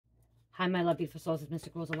Hi, my love, beautiful souls. It's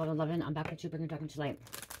Mystic Rose 1111. I'm back with you, bringing dark into light.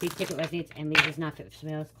 Please take what resonates and leave is not fit for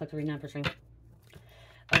somebody else. Click the read for stream.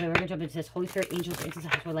 Okay, we're going to jump into this. Holy Spirit, angels, incense,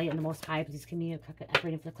 high light, and the Most High. Please communicate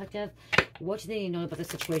operating for the collective. What do they know about the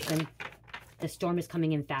situation? The storm is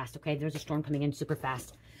coming in fast, okay? There's a storm coming in super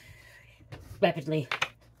fast. Rapidly.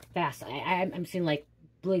 Fast. I'm seeing, like,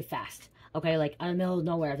 really fast. Okay, like, out of the middle of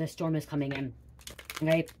nowhere, this storm is coming in.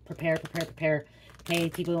 Okay, prepare, prepare, prepare. Okay,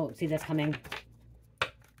 people don't see this coming.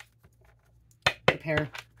 Prepare.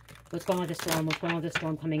 What's going on with the storm? What's going on with the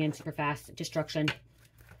storm coming in super fast? Destruction.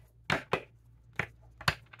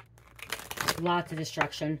 Lots of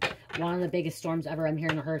destruction. One of the biggest storms ever. I'm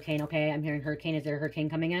hearing a hurricane, okay? I'm hearing hurricane. Is there a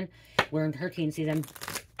hurricane coming in? We're in hurricane season.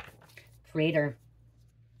 Creator.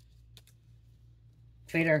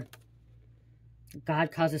 Creator.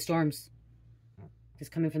 God causes storms. This is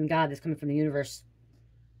coming from God. This is coming from the universe.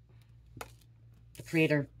 The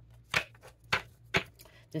Creator.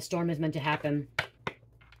 The storm is meant to happen.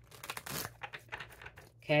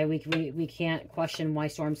 Okay, we can't question why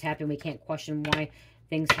storms happen. We can't question why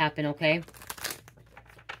things happen, okay?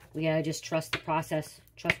 We gotta just trust the process.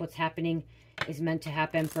 Trust what's happening is meant to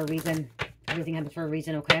happen for a reason. Everything happens for a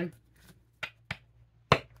reason, okay?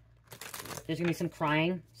 There's gonna be some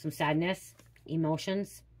crying, some sadness,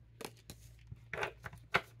 emotions.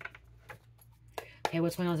 Okay,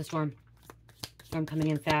 what's going on with the storm? Storm coming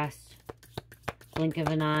in fast. Blink of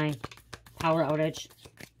an eye. Power outage.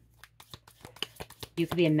 You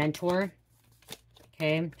could be a mentor.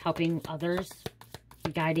 Okay, helping others.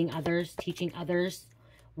 Guiding others. Teaching others.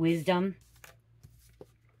 Wisdom.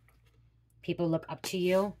 People look up to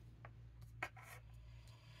you.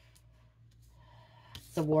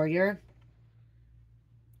 The warrior.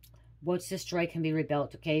 What's destroyed can be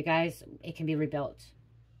rebuilt. Okay, you guys? It can be rebuilt.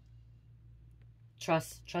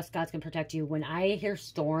 Trust God's going to protect you. When I hear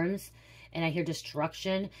storms and I hear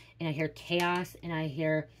destruction and I hear chaos and I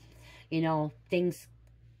hear, you know, things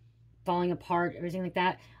falling apart, everything like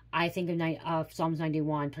that, I think of Psalms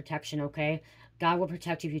 91, protection, okay? God will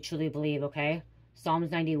protect you if you truly believe, okay?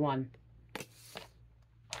 Psalms 91.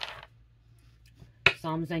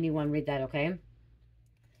 Psalms 91, read that, okay?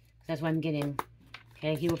 That's what I'm getting.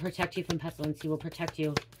 Okay, He will protect you from pestilence. He will protect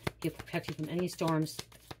you. He will protect you from any storms.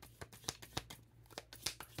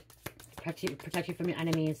 Protect you from your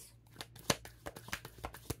enemies.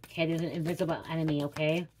 Okay, there's an invisible enemy,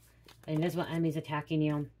 okay? An invisible enemy is attacking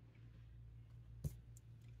you.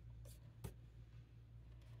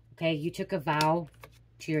 Okay, you took a vow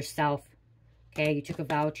to yourself. Okay, you took a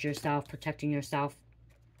vow to yourself, protecting yourself.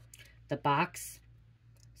 The box.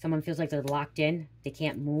 Someone feels like they're locked in. They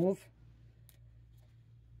can't move.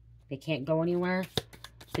 They can't go anywhere.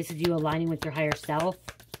 This is you aligning with your higher self.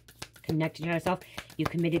 Connected to your higher self. You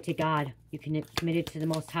committed to God. You committed to the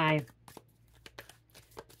Most High.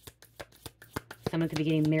 Someone could be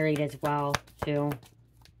getting married as well, too.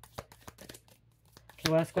 Okay,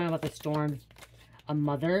 what's going on about the storm? A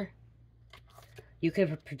mother. You could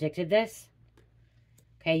have predicted this.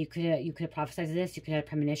 Okay, you could have prophesied this. You could have a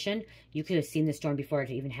premonition. You could have seen the storm before it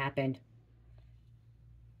even happened.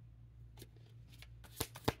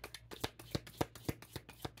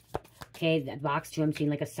 Okay, that box too, I'm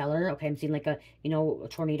seeing like a cellar. Okay, I'm seeing like a, you know, a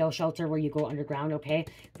tornado shelter where you go underground, okay,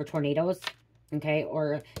 for tornadoes. Okay,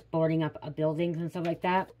 or boarding up a building and stuff like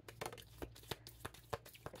that.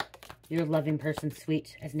 You're a loving person,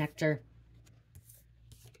 sweet as nectar.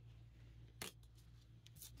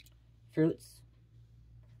 Fruits.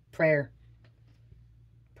 Prayer.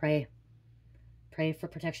 Pray. Pray for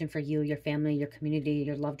protection for you, your family, your community,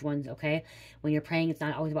 your loved ones, okay? When you're praying, it's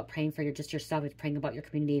not always about praying for just yourself. It's praying about your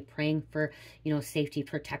community, praying for, you know, safety,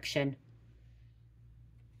 protection.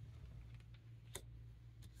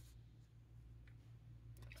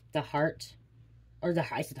 The heart, or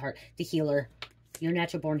I said the heart, the healer. You're a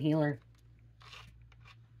natural born healer.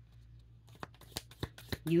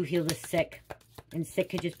 You heal the sick. And sick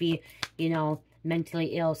could just be, you know,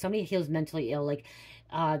 mentally ill. Somebody heals mentally ill. Like,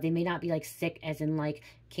 they may not be like sick as in like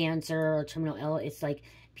cancer or terminal ill. It's like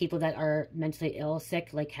people that are mentally ill, sick,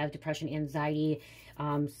 like have depression, anxiety,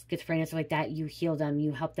 schizophrenia, stuff like that. You heal them.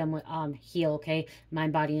 You help them with, heal, okay?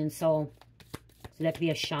 Mind, body, and soul. So that could be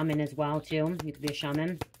a shaman as well, too. You could be a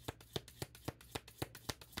shaman.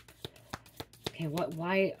 Okay,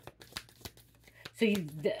 why? So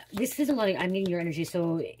this is a lot of, I'm getting your energy,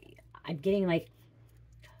 so I'm getting like,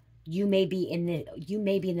 you may be in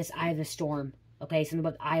this eye of the storm. Okay, something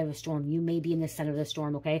about the eye of the storm. You may be in the center of the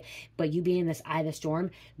storm, okay? But you being in this eye of the storm,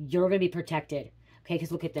 you're going to be protected. Okay,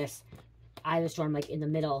 because look at this. Eye of the storm, like in the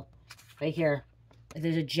middle. Right here.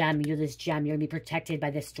 There's a gem. You're this gem. You're going to be protected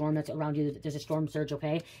by this storm that's around you. There's a storm surge,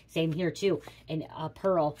 okay? Same here, too. And a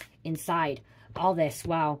pearl inside. All this.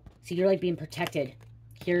 Wow. So you're, like, being protected.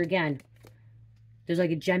 Here again. There's,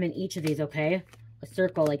 like, a gem in each of these, okay? A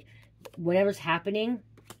circle. Like, whatever's happening,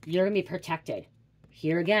 you're going to be protected.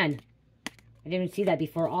 Here again. I didn't even see that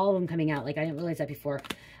before. All of them coming out. Like, I didn't realize that before.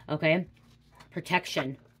 Okay?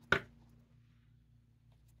 Protection.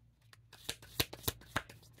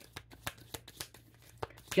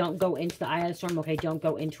 Don't go into the eye of the storm. Okay, don't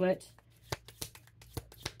go into it.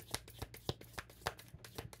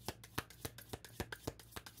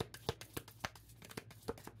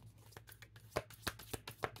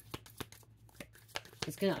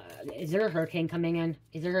 It's gonna... Is there a hurricane coming in?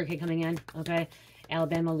 Is there a hurricane coming in? Okay.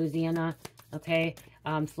 Alabama, Louisiana. Okay.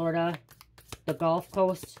 Florida. The Gulf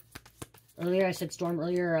Coast. Earlier, I said storm.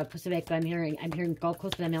 Earlier, Pacific. But I'm hearing Gulf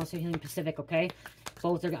Coast, but I'm also hearing Pacific, okay?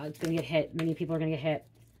 Both are... It's gonna get hit. Many people are gonna get hit.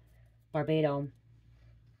 Barbados.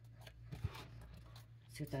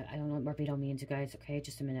 See what that, I don't know what Barbados means, you guys. Okay,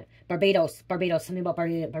 just a minute. Barbados. Barbados. Something about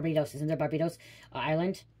Barbados. Isn't there Barbados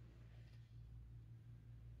island?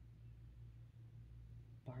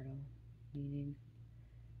 Bardo meaning.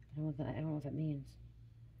 I don't know what that means.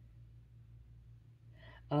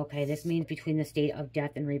 Okay, this means between the state of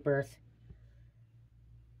death and rebirth.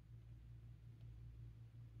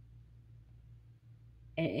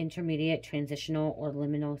 An intermediate, transitional, or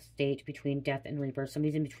liminal state between death and rebirth.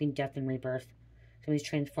 Somebody's in between death and rebirth. Somebody's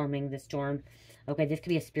transforming the storm. Okay, this could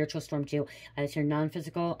be a spiritual storm too. I was hearing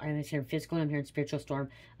non-physical, I was hearing physical, and I'm hearing spiritual storm.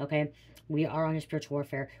 Okay, we are under spiritual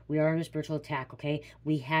warfare. We are under spiritual attack. Okay,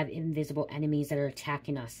 we have invisible enemies that are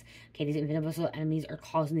attacking us. Okay, these invisible enemies are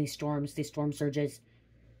causing these storms, these storm surges.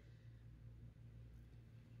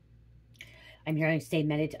 I'm hearing stay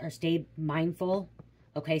mindful.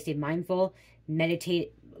 Okay, stay mindful.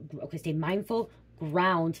 Meditate. Okay, stay mindful,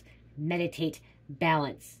 ground, meditate,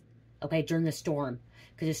 balance. Okay, during the storm,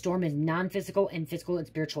 because the storm is non-physical and physical and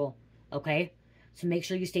spiritual. Okay, so make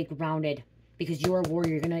sure you stay grounded, because you're a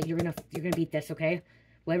warrior. You're gonna beat this. Okay,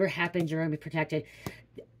 whatever happens, you're gonna be protected.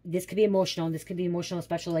 This could be emotional. This could be emotional,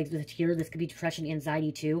 especially like with here. This could be depression,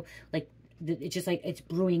 anxiety too. Like it's just like it's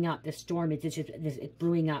brewing up. The storm. It's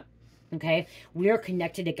brewing up. Okay, we are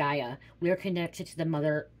connected to Gaia. We are connected to the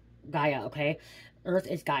mother Gaia. Okay, Earth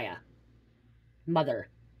is Gaia, mother.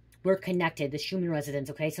 We're connected. The Schumann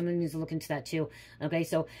resonance. Okay, someone needs to look into that too. Okay,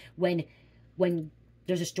 so when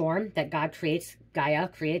there's a storm that God creates, Gaia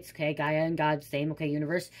creates. Okay, Gaia and God same. Okay,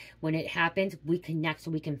 universe. When it happens, we connect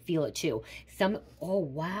so we can feel it too. Oh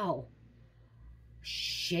wow,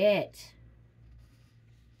 shit.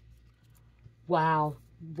 Wow.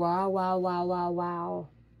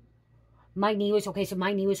 My knee was, okay, so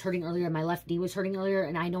my knee was hurting earlier. My left knee was hurting earlier.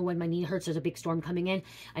 And I know when my knee hurts, there's a big storm coming in.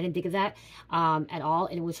 I didn't think of that at all.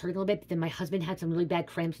 And it was hurting a little bit. But then my husband had some really bad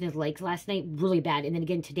cramps in his legs last night. Really bad. And then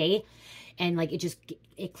again today. And like,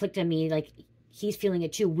 it clicked on me. Like, he's feeling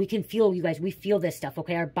it too. We can feel, you guys, we feel this stuff,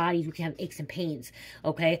 okay? Our bodies, we can have aches and pains,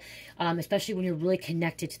 okay? Especially when you're really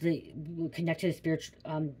connected to the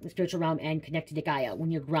spiritual realm and connected to Gaia, when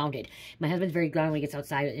you're grounded. My husband's very grounded when he gets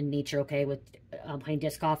outside in nature, okay? With playing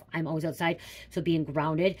disc golf, I'm always outside. So being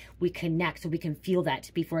grounded, we connect so we can feel that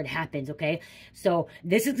before it happens, okay? So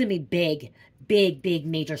this is going to be big,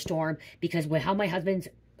 major storm, because with how my husband's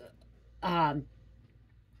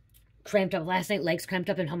cramped up last night, legs cramped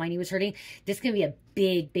up, and how my knee was hurting, this is going to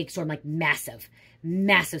be a big storm, like massive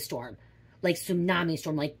storm, like tsunami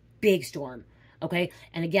storm, like big storm, okay?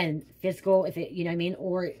 And again, physical, if it, you know what I mean,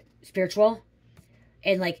 or spiritual,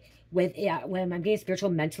 and like, when I'm getting spiritual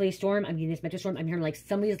mentally storm, I'm getting this mental storm, I'm hearing like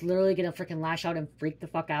somebody's literally going to freaking lash out and freak the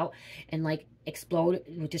fuck out and like explode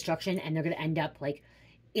with destruction, and they're going to end up like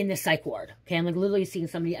in the psych ward, okay? I'm like literally seeing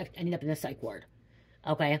somebody ending up in the psych ward,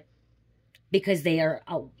 okay? Because they're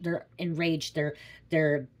enraged,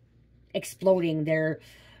 they're exploding, they're,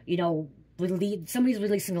 you know, somebody's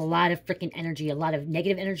releasing a lot of freaking energy, a lot of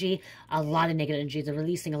negative energy, they're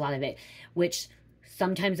releasing a lot of it, which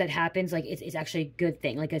sometimes that happens, like, it's actually a good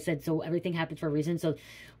thing, like I said, so everything happens for a reason. So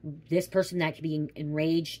this person that could be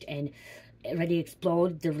enraged and ready to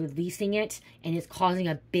explode, they're releasing it, and it's causing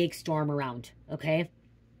a big storm around, okay?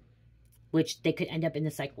 Which they could end up in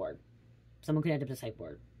the psych ward. Someone could end up in the psych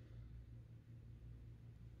ward.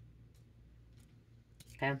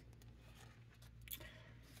 Okay.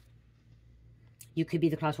 You could be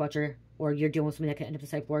the cross watcher, or you're dealing with somebody that could end up in the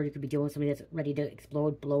psych ward. You could be dealing with somebody that's ready to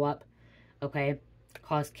explode, blow up, okay?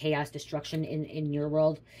 Cause chaos, destruction in your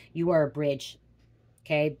world. You are a bridge,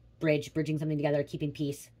 okay? Bridging something together, keeping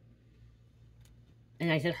peace.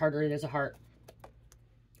 And I said heart earlier, there's a heart.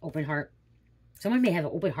 Open heart. Someone may have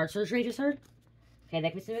an open heart surgery, I just heard. Okay,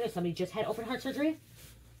 that could be somebody just had open heart surgery.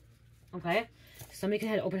 Okay, somebody could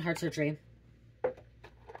have had open heart surgery.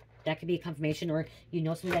 That could be a confirmation, or you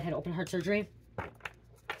know somebody that had open heart surgery.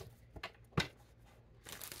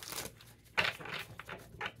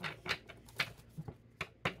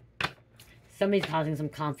 Somebody's causing some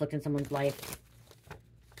conflict in someone's life.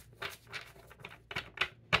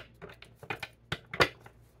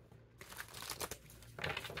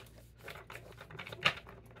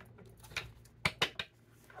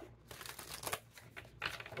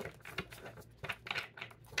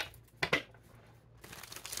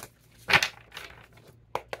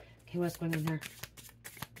 Okay, what's going on here?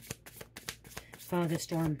 What's going on with this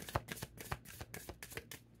storm?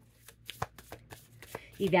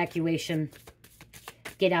 Evacuation.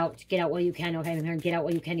 Get out while you can. Okay, I'm hearing get out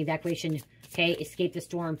while you can. Evacuation. Okay, escape the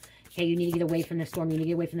storm. Okay, you need to get away from this storm. You need to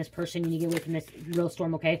get away from this person. You need to get away from this real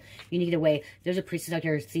storm, okay? You need to get away. There's a priestess out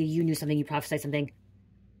there. See, you knew something. You prophesied something.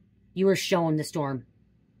 You were shown the storm.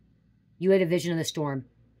 You had a vision of the storm.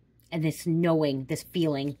 And this knowing, this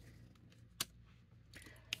feeling.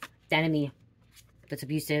 The enemy that's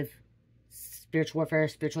abusive, spiritual warfare,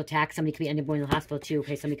 spiritual attack. Somebody could be ending up going to the hospital too.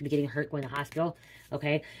 Okay, somebody could be getting hurt going to the hospital.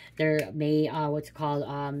 Okay, there may what's it called,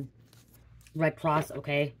 Red Cross.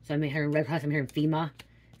 Okay, so I'm hearing Red Cross. I'm hearing FEMA.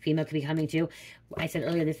 FEMA could be coming too. I said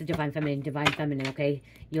earlier, this is divine feminine. Divine feminine. Okay,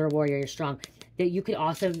 you're a warrior. You're strong. That you could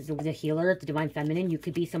also, the healer, the divine feminine. You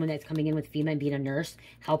could be someone that's coming in with FEMA and being a nurse,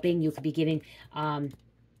 helping. You could be giving,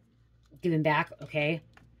 giving back. Okay.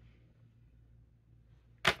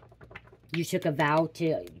 You took a vow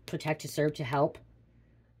to protect, to serve, to help.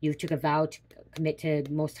 You took a vow to commit to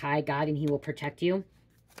Most High God, and He will protect you.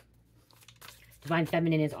 Divine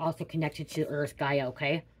Feminine is also connected to Earth, Gaia,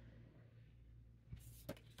 okay?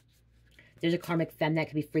 There's a karmic femme that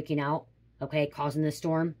could be freaking out, okay? Causing the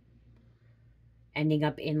storm. Ending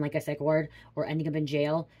up in, like a psych ward, or ending up in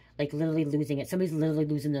jail. Like, literally losing it. Somebody's literally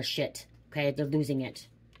losing their shit, okay? They're losing it.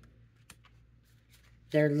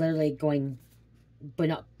 They're literally going... but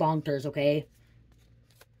not bonkers, okay?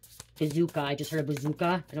 Bazooka. I just heard a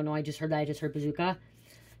bazooka. I don't know. I just heard that. I just heard bazooka.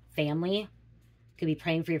 Family. Could be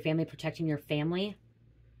praying for your family, protecting your family.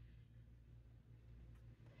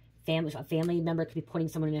 A family member could be putting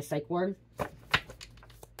someone in a psych ward.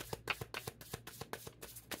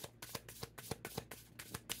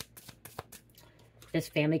 This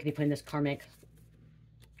family could be putting this karmic.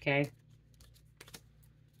 Okay?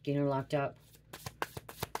 Getting her locked up.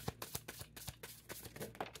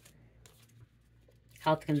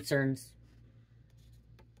 Health concerns.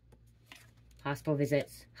 Hospital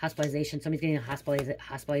visits. Hospitalization. Somebody's getting a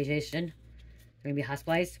hospitalization. They're going to be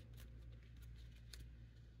hospitalized.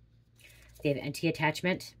 They have entity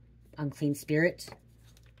attachment. Unclean spirit.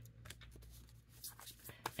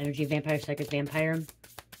 Energy vampire. Psychic vampire.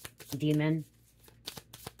 Demon.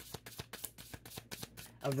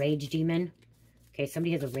 A rage demon. Okay,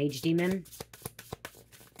 somebody has a rage demon.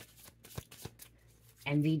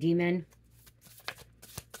 Envy demon.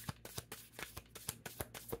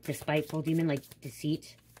 Despiteful demon, like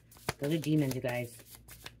deceit. Those are demons, you guys.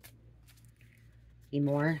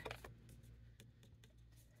 More.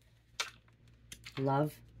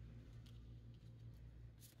 Love.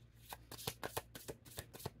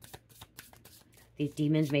 These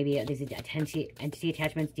demons, maybe these entity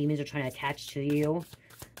attachments, demons are trying to attach to you.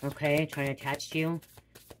 Okay, trying to attach to you.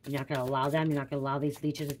 You're not going to allow them. You're not going to allow these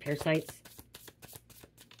leeches and parasites.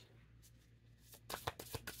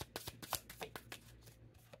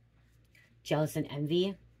 Jealous and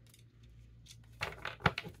envy.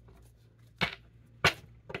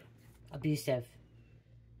 Abusive.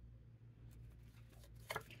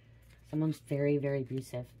 Someone's very, very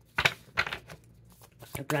abusive.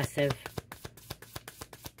 Aggressive.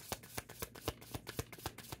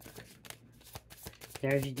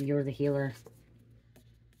 You're the healer.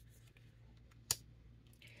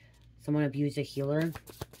 Someone abused a healer.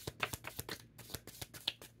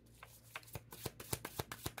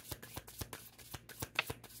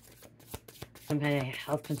 Some kind of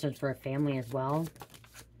health concerns for a family as well.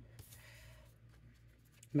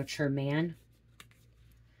 Mature man.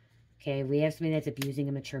 Okay, we have somebody that's abusing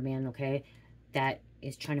a mature man, okay? That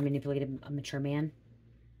is trying to manipulate a mature man.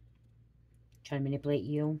 Trying to manipulate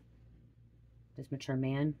you. This mature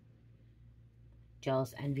man.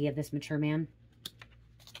 Jealous envy of this mature man.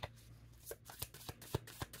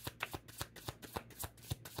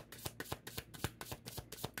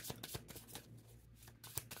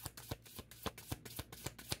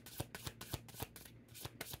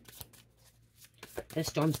 This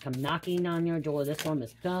storm's come knocking on your door. This storm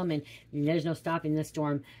is coming. And there's no stopping this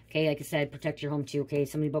storm. Okay, like I said, protect your home too. Okay,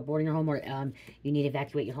 somebody about boarding your home, or you need to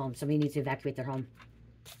evacuate your home. Somebody needs to evacuate their home.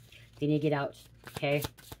 They need to get out. Okay,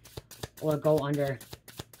 or go under.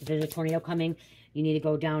 If there's a tornado coming, you need to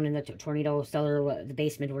go down in the tornado cellar, or the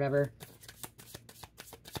basement, or whatever.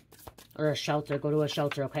 Or a shelter. Go to a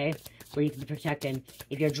shelter, okay? Where you can be protected.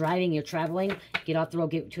 If you're driving, you're traveling, get off the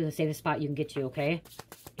road, get to the safest spot you can get to, okay?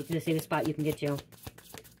 Get to the safest spot you can get to.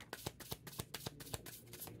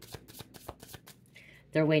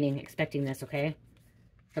 They're waiting, expecting this, okay?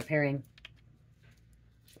 Preparing.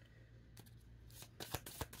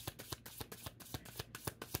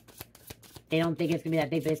 They don't think it's going to be that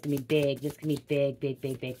big, but it's going to be big. This is going to be big, big,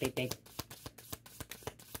 big, big, big, big.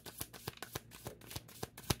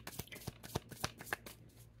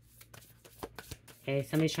 Okay,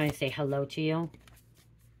 somebody's trying to say hello to you.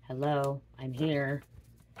 Hello, I'm here.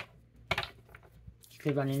 You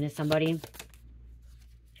could run into somebody.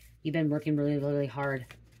 You've been working really, really hard.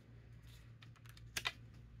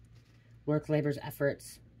 Work, labors,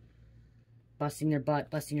 efforts. Busting your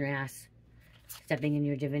butt, busting your ass. Stepping in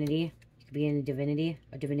your divinity. You could be in a divinity,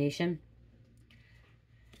 a divination.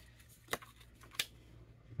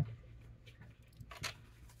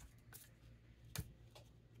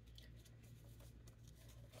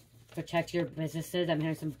 Protect your businesses. I'm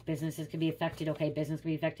hearing some businesses could be affected. Okay, business could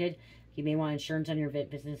be affected. You may want insurance on your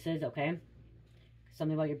businesses. Okay,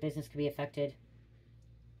 something about your business could be affected.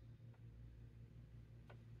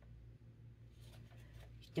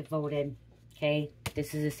 Devoted. Okay,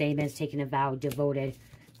 this is the same as taking a vow. Devoted.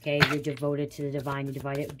 Okay, you're devoted to the divine.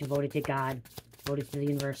 You're devoted to God. Devoted to the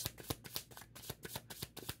universe.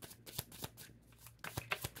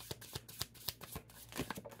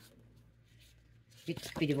 You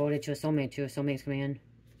could be devoted to a soulmate too. A soulmate's coming in.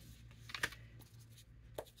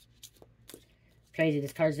 Crazy.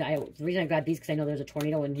 This card's... the reason I grabbed these because I know there's a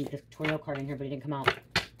tornado and the tornado card in here, but it didn't come out.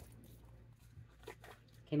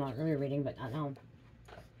 Came out earlier reading, but not now.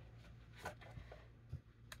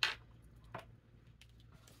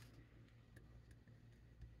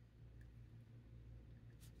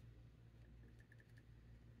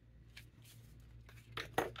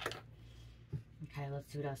 Okay,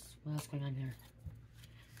 let's see what else is going on here.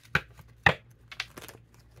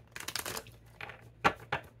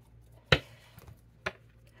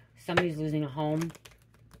 Somebody's losing a home,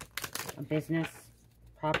 a business,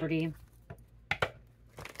 property.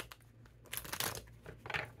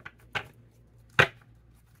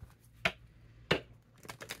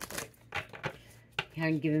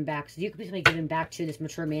 And giving back. So you could be somebody giving back to this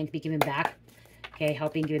mature man, could be giving back. Okay,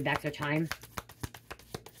 helping, giving back their time.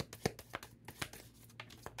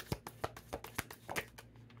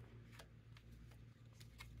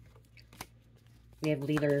 We have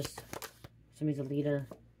leaders. Somebody's a leader.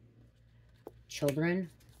 Children.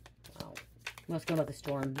 Wow. Let's go about the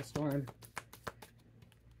storm. The storm.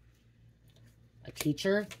 A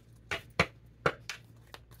teacher.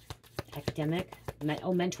 Academic.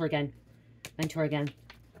 Oh, mentor again. Mentor again.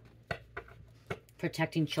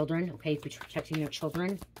 Protecting children. Okay, protecting your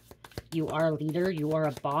children. You are a leader. You are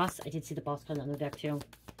a boss. I did see the boss card on the deck too.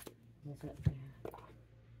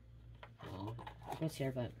 Oh, it goes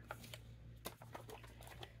here, but...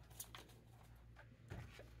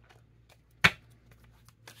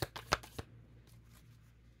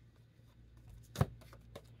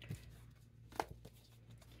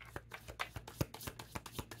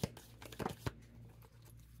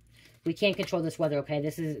 we can't control this weather, okay?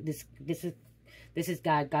 This is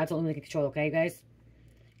God. God's the only one that can control, okay, guys?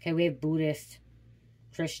 Okay, we have Buddhist,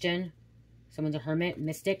 Christian. Someone's a hermit,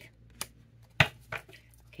 mystic.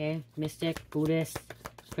 Okay, mystic, Buddhist,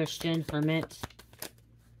 Christian, hermit.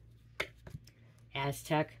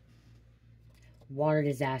 Aztec. Water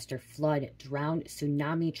disaster, flood, drowned,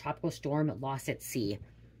 tsunami, tropical storm, lost at sea.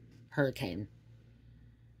 Hurricane.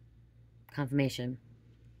 Confirmation.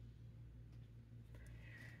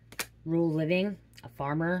 Rural living, a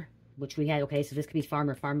farmer, which we had, okay, so this could be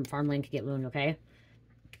farmer, farmland could get ruined, okay?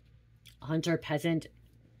 A hunter, peasant,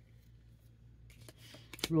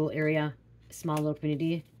 rural area, small little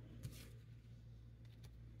community.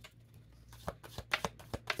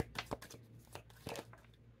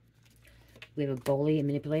 We have a bully, a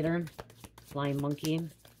manipulator, flying monkey.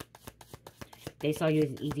 They saw you as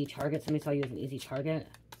an easy target. Somebody saw you as an easy target.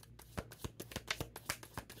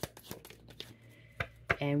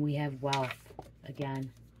 And we have wealth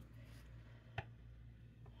again.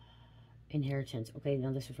 Inheritance. Okay,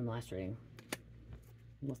 now this is from last reading.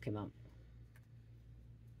 What came up?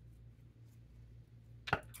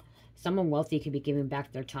 Someone wealthy could be giving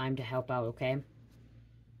back their time to help out, okay?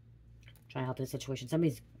 Trying to help this situation.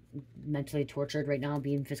 Somebody's mentally tortured right now,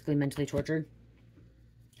 being physically, mentally tortured.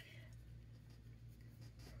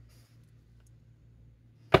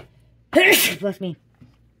 Bless me.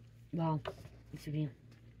 Wow. It's a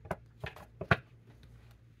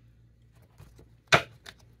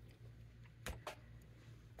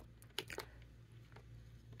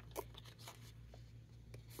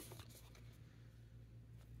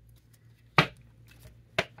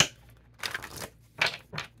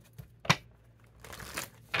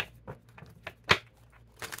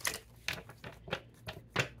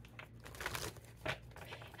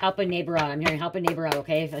help a neighbor out. I'm hearing help a neighbor out,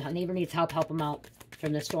 okay? If a neighbor needs help, help them out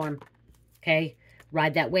from the storm, okay?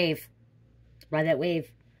 Ride that wave. Ride that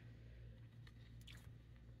wave.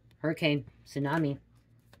 Hurricane. Tsunami.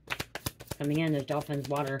 Coming in. There's dolphins,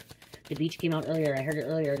 water. The beach came out earlier. I heard it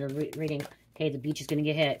earlier in the reading. Okay, the beach is going to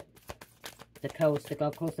get hit. The coast, the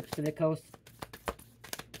Gulf Coast, the Pacific Coast.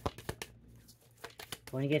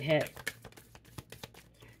 Going to get hit.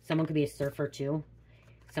 Someone could be a surfer too.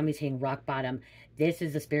 Somebody's hitting rock bottom. This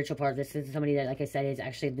is the spiritual part. This is somebody that, like I said, is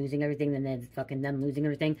actually losing everything. And then fucking them losing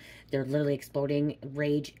everything. They're literally exploding.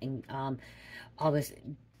 Rage and all this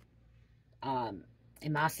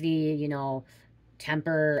animosity, you know,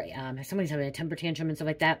 temper. Somebody's having a temper tantrum and stuff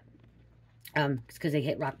like that. It's because they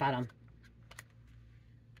hit rock bottom.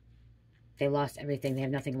 They lost everything. They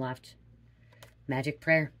have nothing left. Magic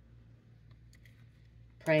prayer.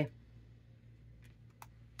 Pray.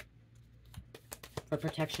 For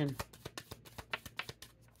protection.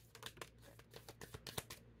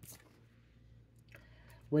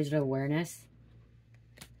 Wizard of awareness.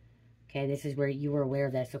 Okay, this is where you were aware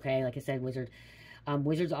of this, okay? Like I said, wizard.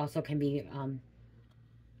 Wizards also can be,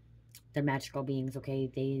 they're magical beings, okay?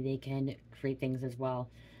 They can create things as well,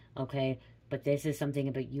 okay? But this is something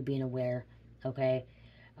about you being aware, okay?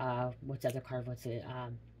 What's the other card? What's it?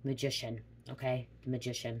 Magician, okay?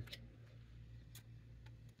 Magician.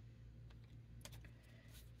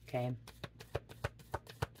 Okay.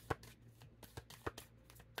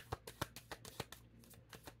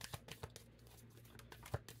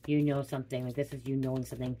 You know something. Like this is you knowing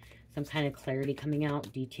something. Some kind of clarity coming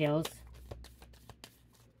out. Details.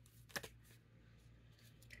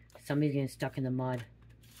 Somebody's getting stuck in the mud.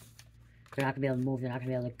 They're not going to be able to move. They're not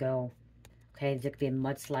going to be able to go. Okay, there could be a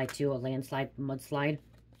mudslide too. A landslide, mudslide.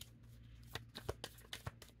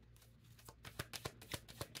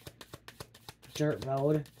 Dirt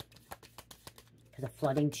road. The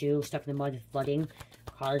flooding too. Stuck in the mud. Flooding.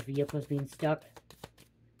 Cars, vehicles being stuck.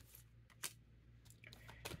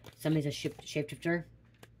 Somebody's a shapeshifter.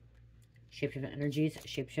 Shapeshifter energies.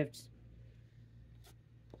 Shapeshifts.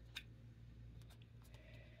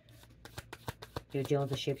 You're dealing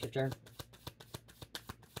with a shapeshifter.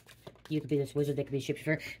 You could be this wizard. They could be a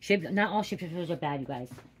shapeshifter. Not all shapeshifters are bad, you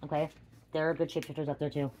guys. Okay? There are good shapeshifters out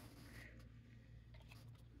there too.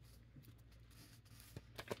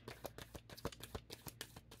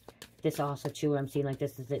 This also too, I'm seeing like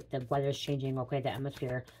this is the weather's changing, okay? The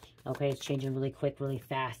atmosphere, okay? It's changing really quick, really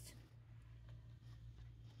fast.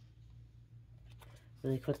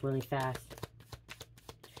 Really quick, really fast.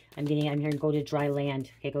 I'm hearing go to dry land.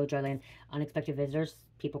 Okay, go to dry land. Unexpected visitors,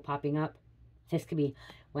 people popping up. This could be,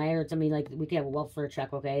 when I heard somebody like, we could have a welfare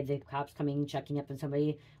check, okay? The cops coming, checking up on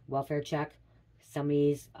somebody, welfare check.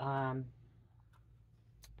 Somebody's, someone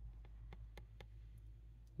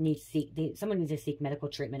needs to seek medical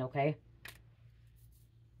treatment, okay?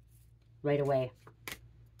 Right away.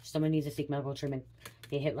 Someone needs to seek medical treatment.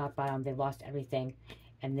 They hit rock bottom. They lost everything.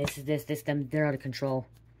 And them, they're out of control.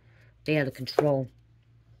 They're out of control.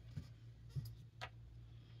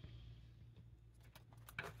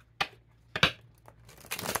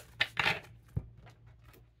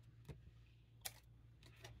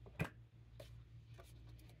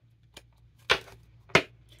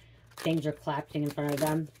 Things are collapsing in front of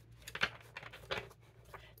them.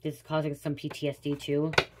 This is causing some PTSD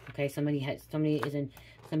too. Okay, somebody could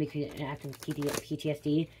act with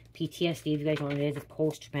PTSD. PTSD, if you guys know what it is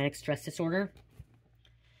post-traumatic stress disorder.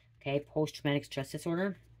 Okay, post-traumatic stress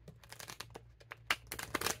disorder.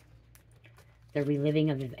 They're reliving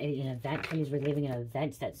an event. Somebody's reliving an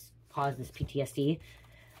event that's caused this PTSD.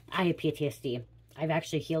 I have PTSD. I've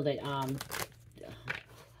actually healed it.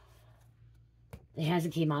 It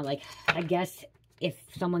hasn't came out, like, I guess if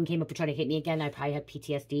someone came up to try to hit me again, I probably have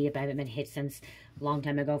PTSD if I haven't been hit since a long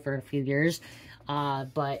time ago for a few years.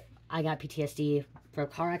 But I got PTSD for a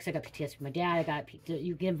car accident. I got PTSD from my dad.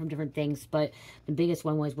 You get them from different things. But the biggest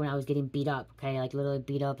one was when I was getting beat up, okay? Like, literally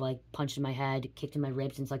beat up, like, punched in my head, kicked in my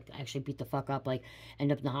ribs, and, like, actually beat the fuck up, like,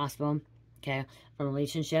 ended up in the hospital, okay? From a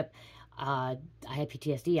relationship. I had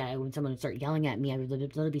PTSD. When someone would start yelling at me, I would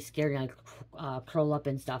literally be scared and I'd curl up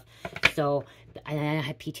and stuff. So, and I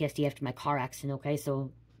had PTSD after my car accident, okay?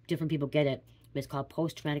 So, different people get it. It's called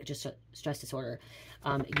post-traumatic stress disorder.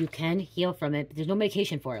 You can heal from it, but there's no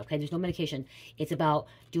medication for it, okay? There's no medication. It's about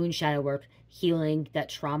doing shadow work, healing that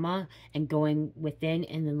trauma, and going within,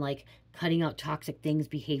 and then, like, cutting out toxic things,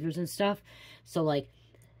 behaviors, and stuff. So, like,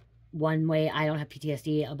 one way I don't have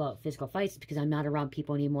PTSD about physical fights is because I'm not around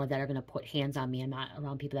people anymore that are going to put hands on me. I'm not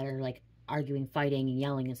around people that are, like, arguing, fighting, and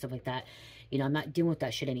yelling and stuff like that. You know, I'm not dealing with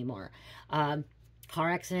that shit anymore. Car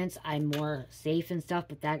accidents, I'm more safe and stuff,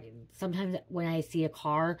 but that, sometimes when I see a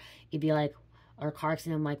car, it'd be like, or a car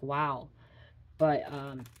accident, I'm like, wow. But,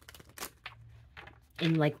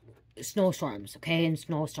 in, like, snowstorms, okay, in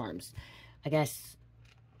snowstorms, I guess,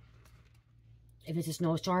 if it's a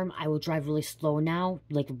snowstorm, I will drive really slow now,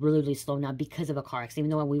 like, really, really slow now because of a car accident.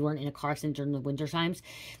 Even though we weren't in a car accident during the winter times,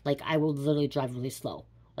 like, I will literally drive really slow,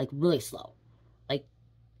 like, really slow, like,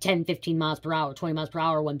 10, 15 miles per hour, 20 miles per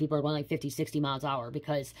hour when people are going like 50, 60 miles an hour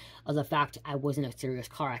because of the fact I was in a serious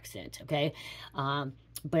car accident, okay?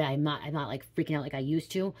 But I'm not like freaking out like I used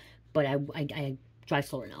to, but I drive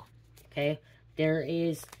slower now, okay? There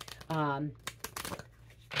is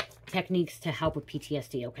techniques to help with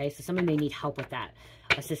PTSD, okay? So someone may need help with that,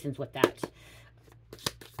 assistance with that.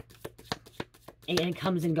 And it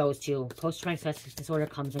comes and goes too. Post-traumatic stress disorder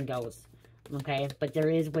comes and goes. Okay, but there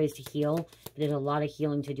is ways to heal. There's a lot of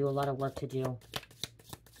healing to do, a lot of work to do.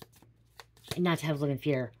 And not to have live in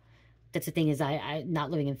fear. That's the thing, is I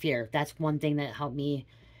not living in fear. That's one thing that helped me,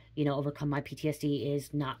 you know, overcome my PTSD,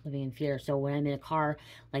 is not living in fear. So when I'm in a car,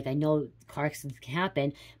 like, I know car accidents can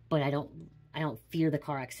happen, but I don't fear the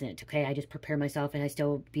car accident, okay? I just prepare myself, and I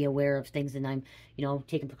still be aware of things, and I'm, you know,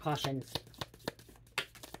 taking precautions.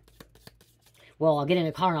 Well, I'll get in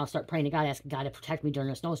a car and I'll start praying to God, asking God to protect me during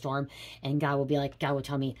a snowstorm. And God will be like, God will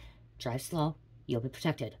tell me, drive slow, you'll be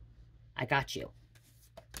protected. I got you.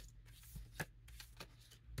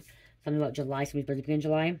 Something about July, somebody's birthday beginning in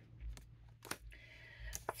July.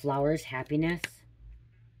 Flowers, happiness.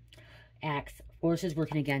 Axe, forces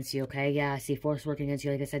working against you, okay? Yeah, see, forces working against you.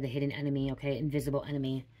 Like I said, the hidden enemy, okay? Invisible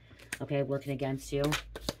enemy, okay? Working against you,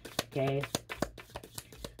 okay?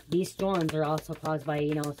 These storms are also caused by,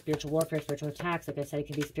 you know, spiritual warfare, spiritual attacks. Like I said, it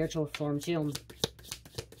can be spiritual storm too.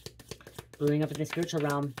 Brewing up in the spiritual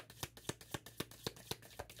realm.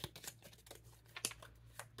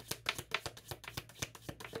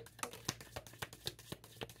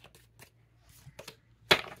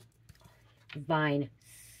 Divine.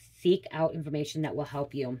 Seek out information that will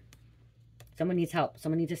help you. Someone needs help.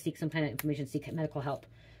 Someone needs to seek some kind of information, seek medical help.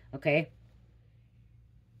 Okay?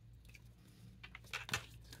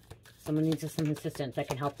 Someone needs some assistance that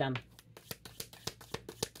can help them.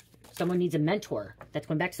 Someone needs a mentor. That's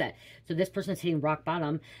going back to that. So this person is hitting rock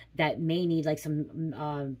bottom that may need, like,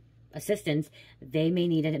 some assistance. They may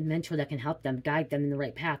need a mentor that can help them, guide them in the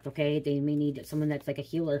right path, okay? They may need someone that's like a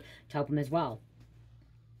healer to help them as well.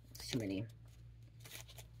 It's too many.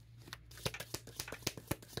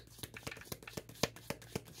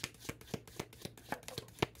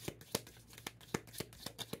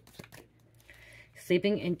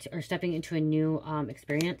 Sleeping into, or stepping into a new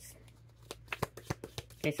experience.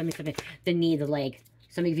 Okay, something, the knee, the leg.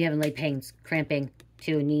 Some of you having leg pains, cramping,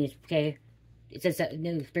 too, knees, okay? It says that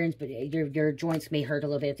new experience, but your joints may hurt a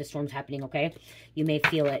little bit if the storm's happening, okay? You may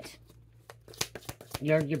feel it.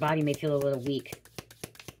 Your body may feel a little weak,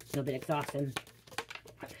 a little bit exhausted.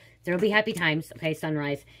 There will be happy times, okay?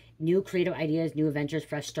 Sunrise, new creative ideas, new adventures,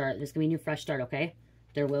 fresh start. There's going to be a new fresh start, okay?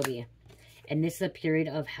 There will be. And this is a period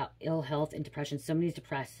of ill health and depression. Somebody's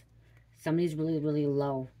depressed. Somebody's really, really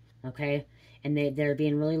low, okay? And they're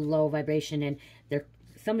being really low vibration, and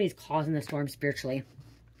somebody's causing the storm spiritually,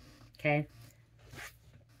 okay?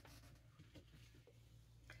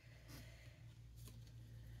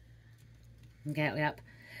 Okay, yep.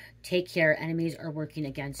 Take care. Enemies are working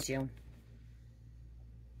against you.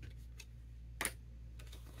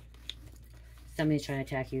 Somebody's trying to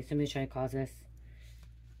attack you. Somebody's trying to cause this.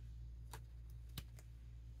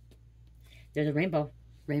 There's a rainbow.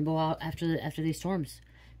 Rainbow out after these storms.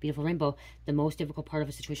 Beautiful rainbow. The most difficult part of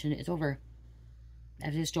a situation is over.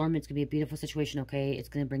 After the storm, it's going to be a beautiful situation, okay? It's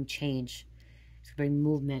going to bring change. It's going to bring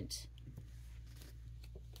movement.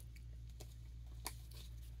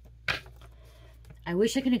 I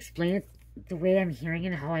wish I could explain it the way I'm hearing it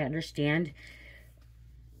and how I understand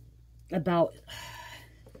about...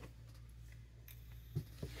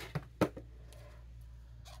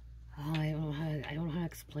 Oh, I don't know how to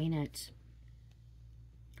explain it.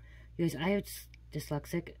 Because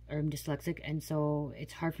dyslexic, or I'm dyslexic, and so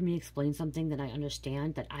it's hard for me to explain something that I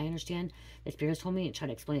understand, that Spirits told me, and try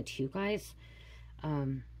to explain it to you guys.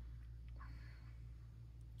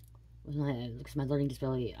 Because my learning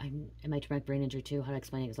disability, am I traumatic brain injury too? How to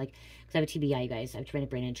explain it? It's like, because I have a TBI, you guys. I have traumatic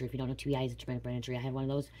brain injury. If you don't know, TBI is a traumatic brain injury. I have one of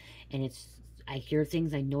those, and I hear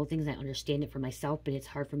things, I know things, I understand it for myself, but it's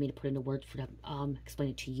hard for me to put into words for to explain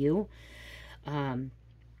it to you.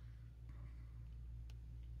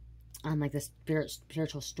 On like the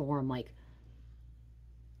spiritual storm, like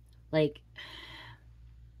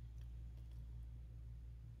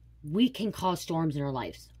we can cause storms in our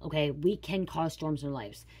lives, okay? We can cause storms in our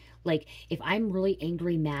lives. Like, if I'm really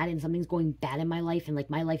angry, mad, and something's going bad in my life, and,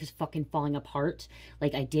 like, my life is fucking falling apart,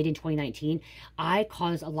 like I did in 2019, I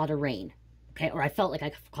caused a lot of rain, okay? Or I felt like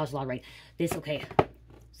I caused a lot of rain. Okay,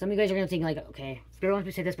 some of you guys are going to think, like, okay, Spirit wants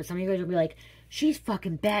me to say this, but some of you guys will be like, she's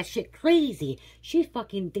fucking batshit crazy. She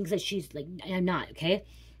fucking thinks that she's, like, I'm not, okay?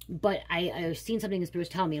 But I've seen something the Spirit was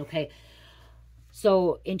telling me, okay?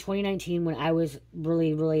 So, in 2019, when I was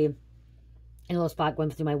really, really in a little spot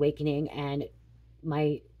going through my awakening, and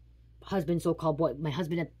my husband,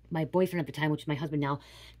 my boyfriend at the time, which is my husband now,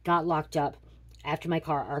 got locked up after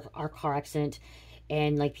our car accident,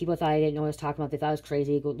 and, like, people thought I didn't know what I was talking about. They thought I was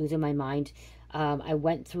crazy, losing my mind. I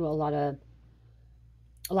went through a lot of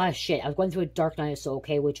shit. I was going through a dark night of soul,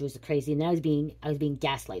 okay, which was crazy, and then I was being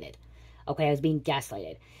gaslighted, okay? I was being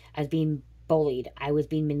gaslighted. I was being bullied. I was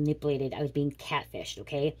being manipulated. I was being catfished,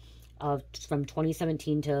 okay? From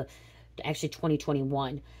 2017 to actually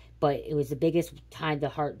 2021. But it was the biggest time,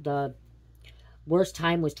 the worst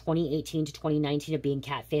time was 2018 to 2019 of being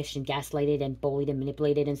catfished and gaslighted and bullied and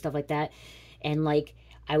manipulated and stuff like that. And, like,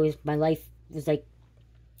 my life was, like,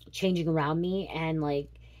 changing around me. And, like,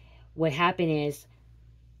 what happened is,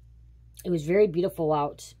 it was very beautiful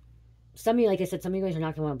out. Some of you, like I said, some of you guys are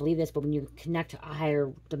not going to want to believe this, but when you connect to a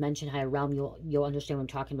higher dimension, higher realm, you'll understand what I'm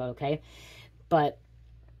talking about, okay? But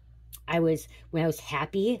when I was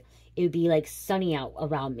happy, it would be like sunny out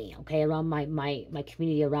around me, okay? Around my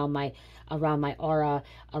community, around my aura,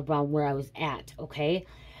 around where I was at, okay?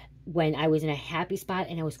 When I was in a happy spot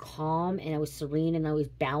and I was calm and I was serene and I was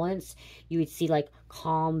balanced, you would see, like,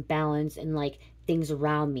 calm, balance, and, like, things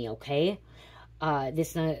around me, okay?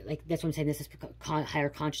 This not, like, that's what I'm saying, this is higher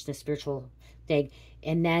consciousness, spiritual thing.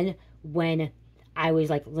 And then when I was,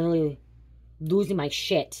 like, literally losing my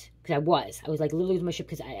shit, because I was like literally losing my shit,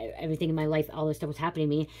 because everything in my life, all this stuff was happening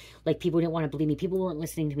to me, like, people didn't want to believe me, people weren't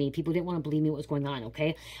listening to me, people didn't want to believe me what was going on,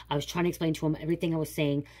 okay? I was trying to explain to them everything I was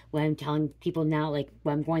saying. When I'm telling people now, like,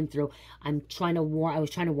 what I'm going through, I was trying to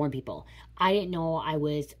warn people. I didn't know I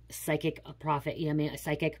was psychic, a prophet, you know what I mean, a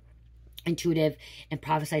psychic, intuitive, and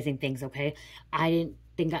prophesizing things, okay? I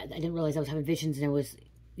didn't realize I was having visions, and I was,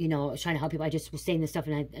 you know, I was trying to help people. I just was saying this stuff,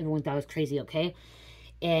 and everyone thought I was crazy, okay?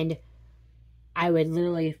 And I would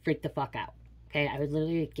literally freak the fuck out, okay? I would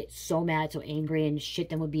literally get so mad, so angry, and shit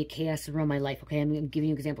then would be a chaos around my life, okay? I'm giving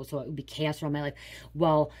you an example, so it would be chaos around my life.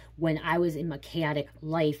 Well, when I was in my chaotic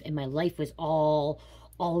life, and my life was all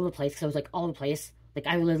over the place, because I was, like, all over the place, like,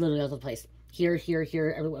 I was literally all over the place, here,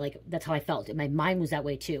 everywhere, like, that's how I felt, and my mind was that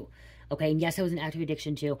way too. Okay, and yes, I was in active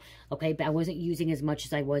addiction too, okay, but I wasn't using as much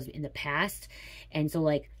as I was in the past. And so,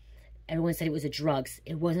 like, everyone said it was the drugs.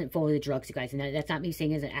 It wasn't fully the drugs, you guys. And that's not me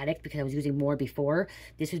saying as an addict, because I was using more before.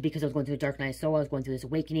 This was because I was going through a dark night of soul. I was going through this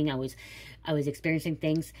awakening. I was experiencing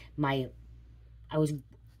things. I was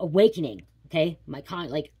awakening, okay?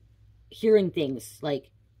 Like, hearing things, like,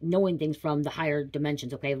 knowing things from the higher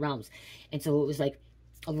dimensions, okay, realms. And so it was, like,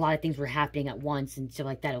 a lot of things were happening at once and stuff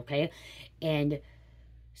like that, okay? And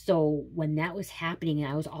so when that was happening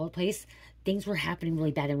and I was all over the place, things were happening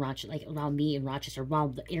really bad in Rochester, like around me in Rochester,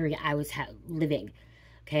 around the area I was living,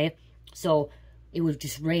 okay? So it would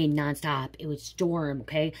just rain nonstop. It would storm,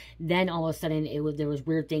 okay? Then all of a sudden, there was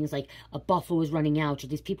weird things, like a buffalo was running out, or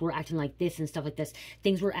these people were acting like this and stuff like this.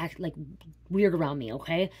 Things were acting like weird around me,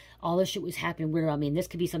 okay? All this shit was happening weird around me, and this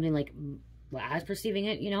could be something like what I was perceiving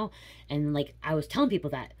it, you know? And, like, I was telling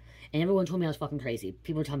people that. And everyone told me I was fucking crazy.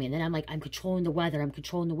 People were telling me. And then I'm like, I'm controlling the weather. I'm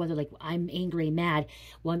controlling the weather. Like, I'm angry, mad.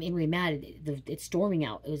 Well, I'm angry, mad. It's storming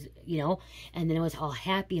out. It was, you know. And then it was all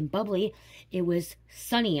happy and bubbly. It was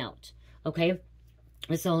sunny out. Okay?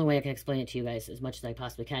 That's the only way I can explain it to you guys as much as I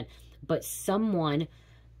possibly can. But someone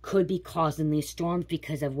could be causing these storms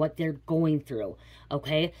because of what they're going through.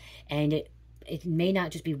 Okay? And it may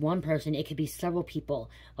not just be one person. It could be several people.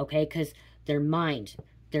 Okay? Because their mind,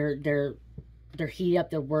 they're heated up,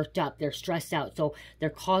 they're worked up, they're stressed out, so they're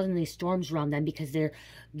causing these storms around them because they're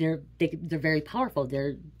very powerful.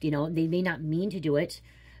 They're, you know, they may not mean to do it,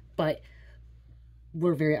 but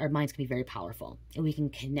our minds can be very powerful and we can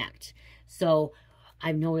connect. So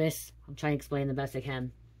I've noticed, I'm trying to explain the best I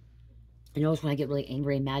can. I notice when I get really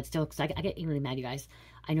angry and mad still, because I get angry and mad, you guys.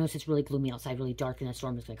 I notice it's really gloomy outside, really dark, and a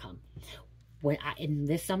storm is going to come. In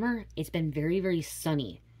this summer, it's been very, very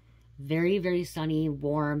sunny. Very, very sunny,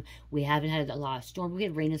 warm. We haven't had a lot of storm. We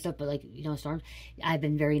had rain and stuff, but like, you know, storm. I've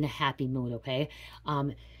been very in a happy mood, okay?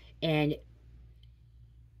 And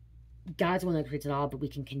God's the one that creates it all, but we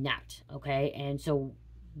can connect, okay? And so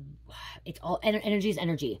it's all, energy is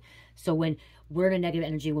energy. So when we're in a negative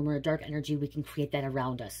energy, when we're in a dark energy, we can create that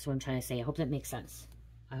around us. That's what I'm trying to say. I hope that makes sense.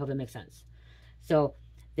 I hope that makes sense. So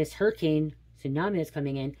this hurricane, tsunami that's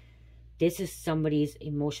coming in, this is somebody's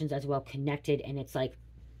emotions as well connected, and it's like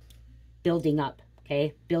building up,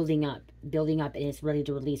 okay? Building up, and it's ready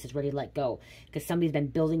to release. It's ready to let go. Because somebody's been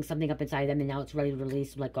building something up inside them, and now it's ready to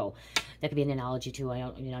release and let go. That could be an analogy too. I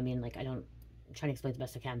don't, you know what I mean? Like, I'm trying to explain it the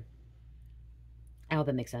best I can. I hope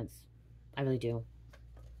it makes sense. I really do.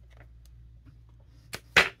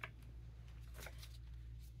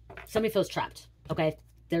 Somebody feels trapped, okay?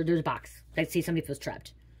 There's a box. I see somebody feels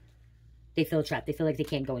trapped. They feel trapped. They feel like they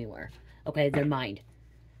can't go anywhere, okay? Their mind,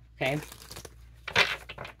 okay?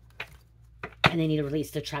 And they need to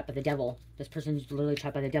release. They're trapped by the devil. This person's literally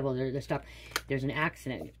trapped by the devil. They're stuck. There's an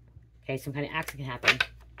accident, okay? Some kind of accident can happen.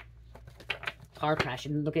 Car crash.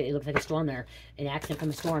 And look at it. Looks like a storm there. An accident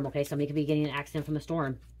from a storm, okay? Somebody could be getting an accident from a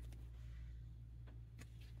storm.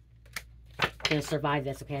 Gonna survive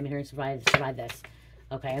this, okay? I'm hearing survive this.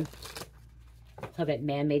 Okay. Look at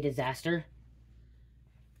man-made disaster.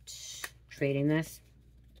 Trading this.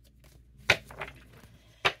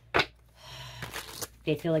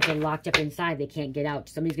 They feel like they're locked up inside. They can't get out.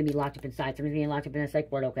 Somebody's going to be locked up inside. Somebody's going to be locked up in a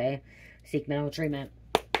psych ward, okay? Seek medical treatment.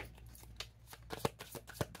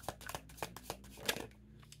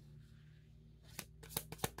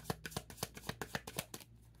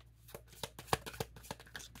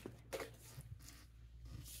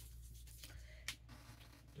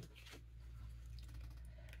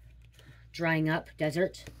 Drying up,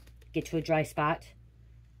 desert, get to a dry spot,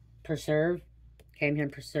 preserve, okay, I'm hearing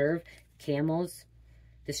preserve, camels,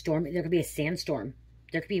 the storm, there could be a sandstorm,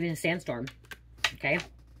 there could be even a sandstorm, okay,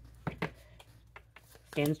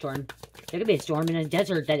 sandstorm, there could be a storm in a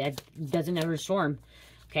desert that doesn't ever storm,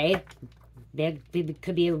 okay, there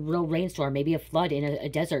could be a real rainstorm, maybe a flood in a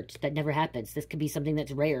desert that never happens. This could be something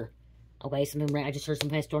that's rare, okay, something rare. I just heard some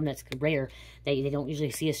kind of storm that's rare, that they don't usually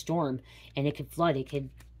see a storm, and it could flood, it could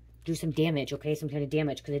do some damage, okay? Some kind of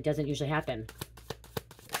damage, because it doesn't usually happen.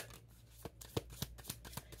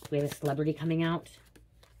 We have a celebrity coming out.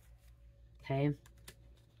 Okay.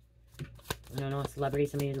 I don't know, a celebrity,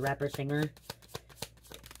 somebody who's a rapper, singer.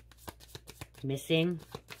 Missing.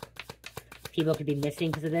 People could be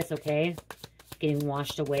missing because of this, okay? Getting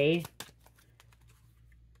washed away.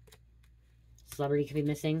 Celebrity could be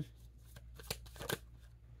missing.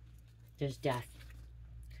 There's death.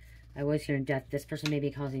 I was hearing death. This person may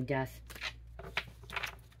be causing death.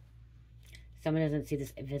 Someone doesn't see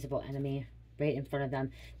this invisible enemy right in front of them.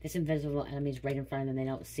 This invisible enemy is right in front of them. They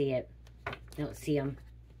don't see it. They don't see them.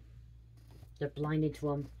 They're blinded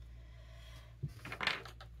to them.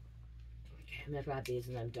 Okay, I'm going to grab these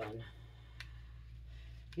and I'm done.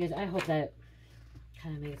 You guys, I hope that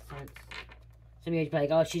kind of makes sense. Some of you are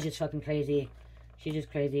like, oh, she's just fucking crazy. She's just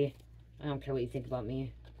crazy. I don't care what you think about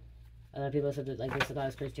me. Other people said that, like, they said I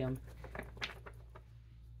was crazy too.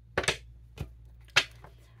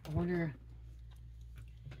 I wonder.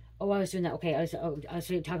 Oh, I was doing that. Okay, I was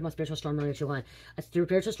talking about spiritual storm earlier too. A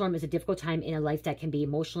spiritual storm is a difficult time in a life that can be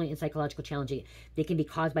emotionally and psychologically challenging. They can be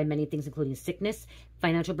caused by many things, including sickness,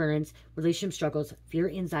 financial burdens, relationship struggles, fear,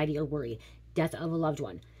 anxiety, or worry, death of a loved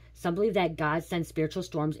one. Some believe that God sends spiritual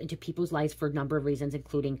storms into people's lives for a number of reasons,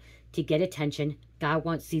 including to get attention. God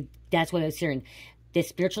wants, see, that's what I was hearing. This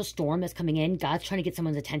spiritual storm that's coming in, God's trying to get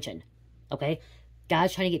someone's attention, okay?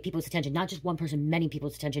 God's trying to get people's attention, not just one person, many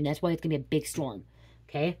people's attention. That's why it's going to be a big storm,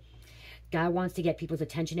 okay? God wants to get people's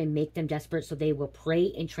attention and make them desperate so they will pray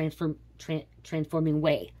in transforming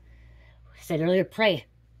way. I said earlier, pray.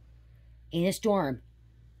 In a storm,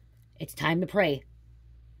 it's time to pray.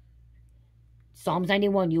 Psalms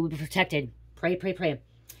 91, you will be protected. Pray, pray, pray.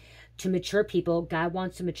 To mature people, God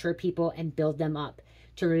wants to mature people and build them up.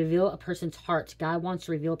 To reveal a person's heart, God wants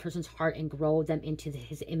to reveal a person's heart and grow them into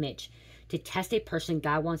his image. To test a person,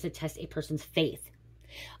 God wants to test a person's faith.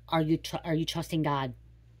 Are you trusting God?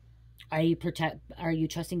 Are you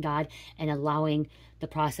trusting God and allowing the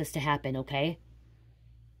process to happen, okay?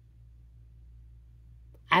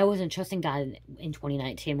 I wasn't trusting God in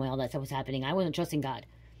 2019 when all that stuff was happening. I wasn't trusting God.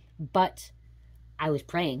 But I was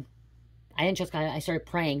praying. I didn't trust God. I started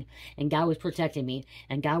praying, and God was protecting me,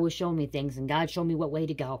 and God was showing me things, and God showed me what way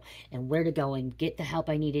to go, and where to go, and get the help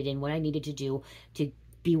I needed, and what I needed to do to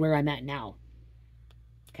be where I'm at now.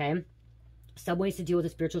 Okay? Some ways to deal with a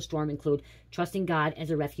spiritual storm include trusting God as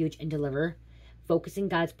a refuge and deliverer, focusing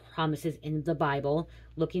God's promises in the Bible,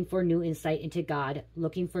 looking for new insight into God,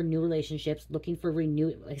 looking for new relationships, looking for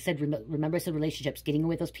renewed, like I said, remember I said relationships, getting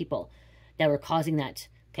away with those people that were causing that,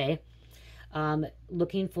 okay?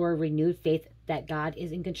 Looking for renewed faith that God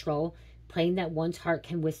is in control, praying that one's heart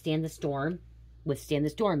can withstand the storm. Withstand the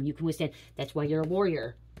storm. You can withstand. That's why you're a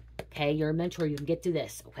warrior, okay? You're a mentor. You can get through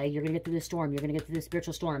this, okay? You're going to get through the storm. You're going to get through the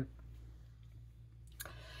spiritual storm.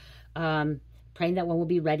 Praying that one will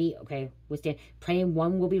be ready. Okay, withstand. Praying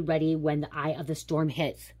one will be ready when the eye of the storm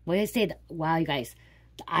hits. What did I say? Wow, you guys.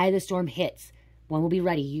 The eye of the storm hits. One will be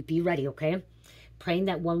ready. You be ready, okay? Praying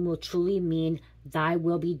that one will truly mean thy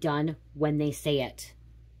will be done when they say it.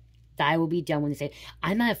 Thy will be done when they say it.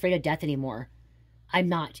 I'm not afraid of death anymore. I'm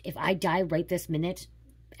not. If I die right this minute,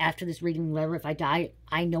 after this reading, whatever, if I die,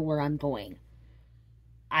 I know where I'm going.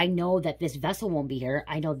 I know that this vessel won't be here.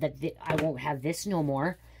 I know that I won't have this no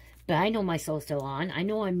more. But I know my soul's still on. I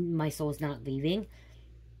know my soul's not leaving.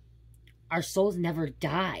 Our souls never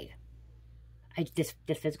die. This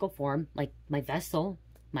physical form, like my vessel,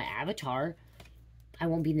 my avatar, I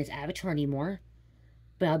won't be in this avatar anymore.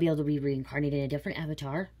 But I'll be able to be reincarnated in a different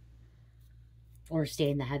avatar. Or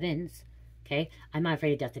stay in the heavens. Okay? I'm not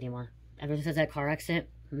afraid of death anymore. Ever since that car accident,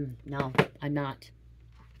 no, I'm not.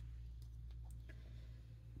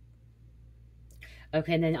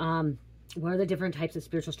 Okay, and then, what are the different types of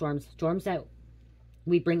spiritual storms? Storms that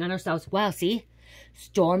we bring on ourselves. Wow, see?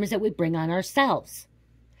 Storms that we bring on ourselves.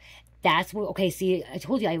 That's what, okay, see, I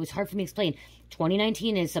told you, it was hard for me to explain.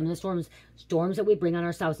 2019 is some of the storms that we bring on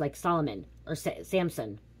ourselves, like Solomon or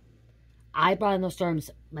Samson. I brought in those storms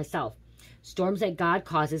myself. Storms that God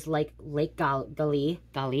causes, like Lake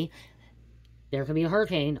Gali. There can be a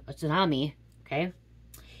hurricane, a tsunami, okay?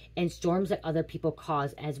 And storms that other people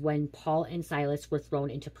cause, as when Paul and Silas were thrown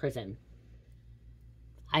into prison.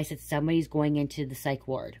 I said, somebody's going into the psych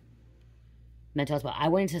ward. Mental hospital. I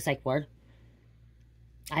went into the psych ward.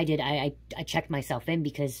 I did. I checked myself in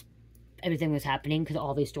because everything was happening, because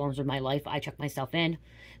all these storms were in my life. I checked myself in.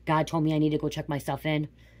 God told me I need to go check myself in.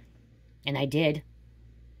 And I did.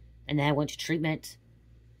 And then I went to treatment.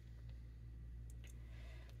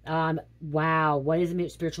 Wow. What is the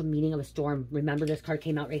spiritual meaning of a storm? Remember, this card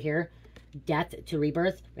came out right here. Death to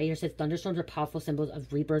rebirth. Right here says thunderstorms are powerful symbols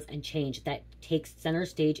of rebirth and change that takes center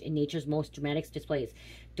stage in nature's most dramatic displays.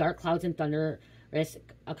 Dark clouds and thunderous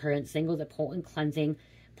occurrence signals a potent cleansing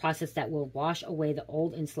process that will wash away the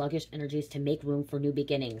old and sluggish energies to make room for new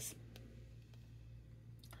beginnings.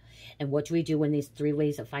 And what do we do when these 3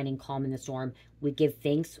 ways of finding calm in the storm? We give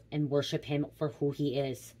thanks and worship him for who he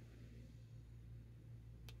is.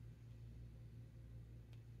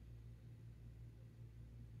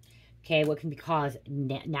 Okay, what can be caused?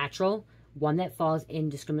 Natural, one that falls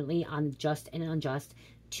indiscriminately on just and unjust.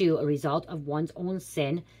 2, a result of one's own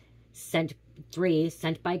sin. 3,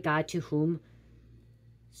 sent by God to who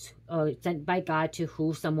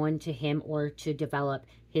someone to him or to develop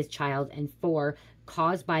his child. And 4,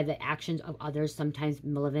 caused by the actions of others, sometimes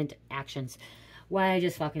malevolent actions. What I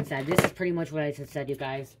just fucking said. This is pretty much what I just said, you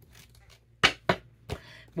guys.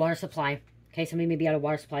 Water supply. Okay, somebody may be out of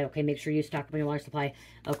water supply. Okay, make sure you stock up on your water supply.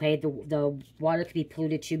 Okay, the water could be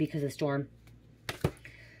polluted too because of the storm.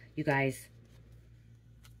 You guys.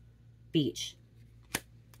 Beach.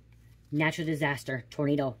 Natural disaster.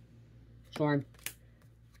 Tornado. Storm.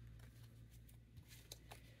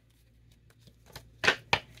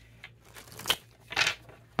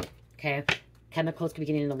 Okay. Chemicals could be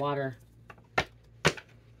getting in the water.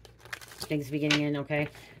 Things be getting in, okay?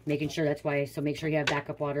 Making sure that's why. So make sure you have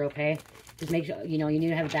backup water, okay? Just make sure, you know, you need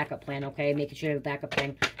to have a backup plan, okay? Making sure you have a backup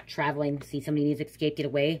plan. Traveling. See, somebody needs to escape, get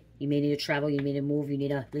away. You may need to travel. You may need to move. You need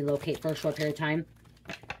to relocate for a short period of time.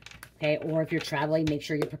 Okay? Or if you're traveling, make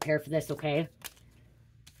sure you're prepared for this, okay?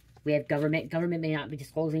 We have government. Government may not be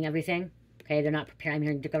disclosing everything. Okay? They're not preparing. I'm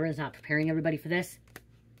hearing the government's not preparing everybody for this.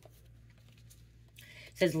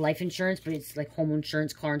 It says life insurance, but it's like home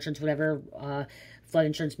insurance, car insurance, whatever. Flood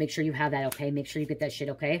insurance. Make sure you have that, okay? Make sure you get that shit,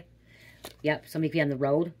 okay? Yep. Somebody could be on the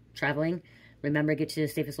road, traveling. Remember, get to the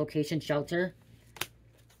safest location, shelter.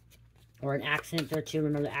 Or an accident there, too.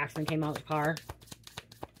 Remember, the accident came out of the car.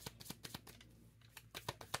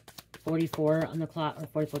 44 on the clock,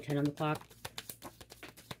 or 44:10 on the clock.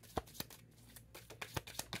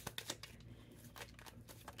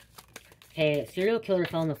 Okay, serial killer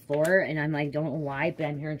fell on the floor, and I'm like, don't know why, but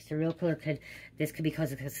I'm hearing serial killer this could be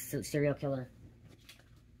because of a serial killer.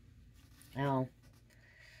 hell?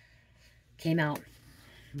 Came out.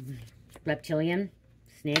 Reptilian.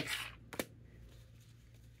 Snakes.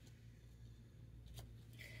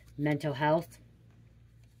 Mental health.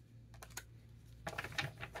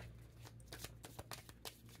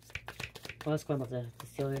 What's going on with the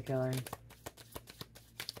serial killer?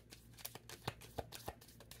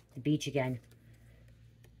 The beach again.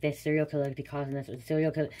 This serial killer could be causing this. Or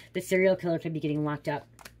the serial killer could be getting locked up.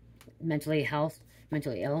 Mentally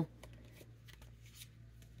ill.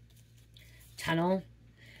 Tunnel.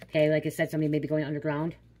 Okay, like I said, somebody may be going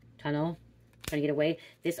underground. Tunnel. Trying to get away.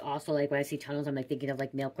 This also, like, when I see tunnels, I'm, like, thinking of,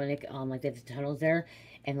 like, Mayo Clinic. Like, there's tunnels there.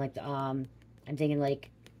 And, like, I'm thinking, like,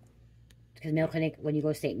 because Mayo Clinic, when you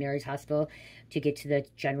go to St. Mary's Hospital, to get to the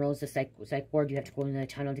generals, the psych ward, you have to go in the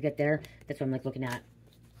tunnel to get there. That's what I'm, like, looking at.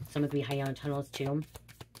 Someone could be hiding on tunnels, too.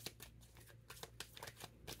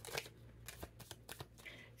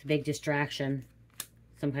 It's a big distraction.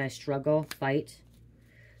 Some kind of struggle, fight.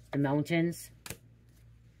 The mountains.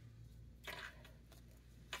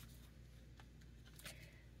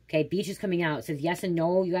 Okay, beach is coming out. It says yes and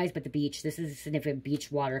no, you guys, but the beach. This is a significant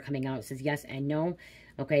beach water coming out. It says yes and no.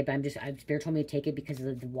 Okay, but Spirit told me to take it because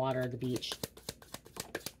of the water, the beach.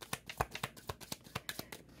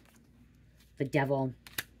 The devil.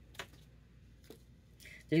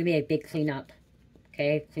 There's going to be a big cleanup.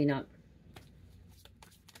 Okay, cleanup.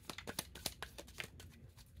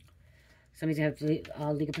 Somebody's going to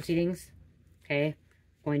have legal proceedings. Okay,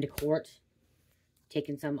 going to court.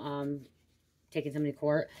 Taking somebody to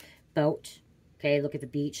court. Boat. Okay, look at the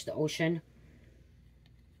beach, the ocean.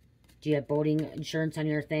 Do you have boating insurance on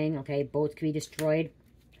your thing? Okay, boats can be destroyed.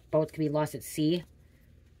 Boats can be lost at sea.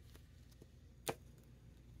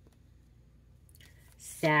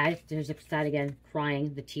 Sad. There's a sad again.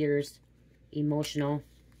 Crying. The tears. Emotional.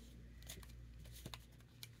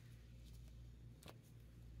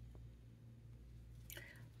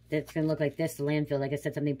 It's going to look like this, the landfill. Like I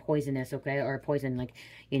said, something poisonous, okay? Or poison, like,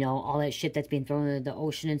 you know, all that shit that's being thrown into the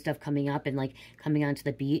ocean and stuff coming up and, like, coming onto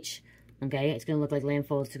the beach, okay? It's going to look like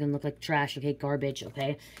landfills. It's going to look like trash, okay? Garbage,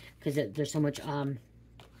 okay? Because there's so much,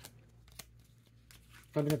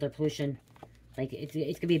 pollution. Like, it's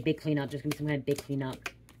going to be a big cleanup. There's going to be some kind of big cleanup.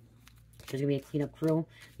 There's going to be a cleanup crew.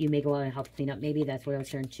 You may go out and help clean up, maybe. That's what I was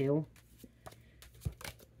hearing, too.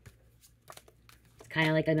 It's kind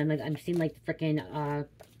of like, I'm seeing, like, freaking,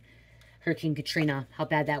 Hurricane Katrina, how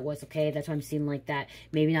bad that was, okay? That's why I'm seeing like that.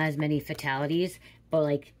 Maybe not as many fatalities, but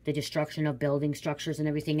like the destruction of building structures and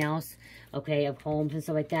everything else, okay, of homes and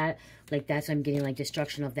stuff like that. Like that's why I'm getting like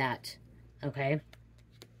destruction of that, okay?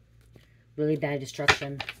 Really bad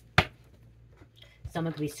destruction.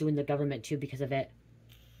 Someone could be suing the government too because of it.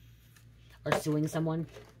 Or suing someone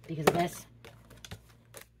because of this.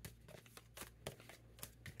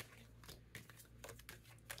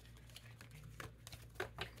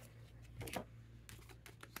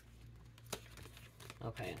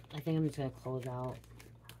 Okay, I think I'm just going to close out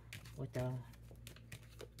with the...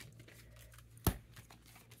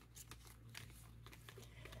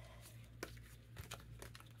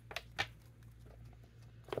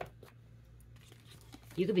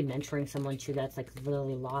 You could be mentoring someone too that's like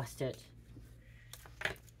literally lost it.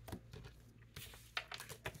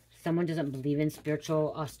 Someone doesn't believe in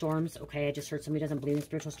spiritual storms, okay? I just heard somebody doesn't believe in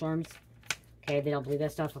spiritual storms. Okay, they don't believe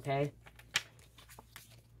that stuff, okay?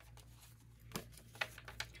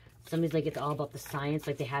 Somebody's like, it's all about the science.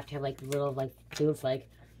 Like, they have to have, like, little, like, proof. Like,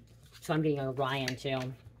 so I'm getting an Orion, too.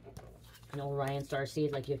 An Orion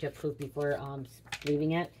starseed. Like, you have to have proof before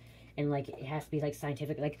believing it. And, like, it has to be, like,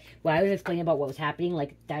 scientific. Like, what I was explaining about what was happening,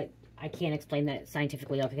 like, that, I can't explain that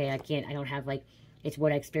scientifically, okay? I don't have, like, it's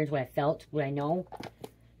what I experienced, what I felt, what I know,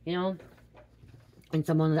 you know?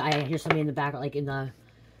 And I hear somebody in the back, like, in the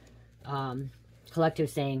collective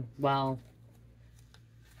saying, well...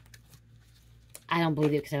 I don't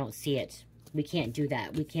believe it because I don't see it. We can't do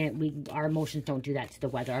that. Our emotions don't do that to the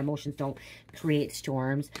weather. Our emotions don't create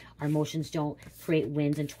storms. Our emotions don't create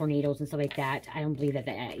winds and tornadoes and stuff like that. I don't believe that,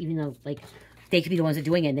 even though, like, they could be the ones that are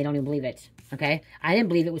doing it and they don't even believe it. Okay? I didn't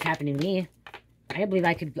believe it was happening to me. I didn't believe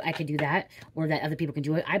I could do that or that other people can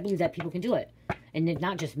do it. I believe that people can do it. And it's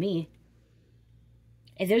not just me.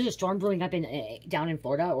 If there's a storm brewing up down in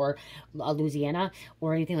Florida or Louisiana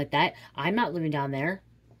or anything like that, I'm not living down there.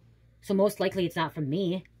 So most likely it's not from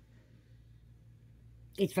me.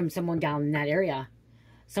 It's from someone down in that area.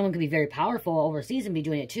 Someone could be very powerful overseas and be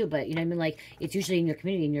doing it too. But, you know what I mean? Like, it's usually in your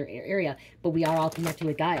community, in your area. But we are all connected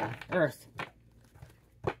with Gaia, Earth.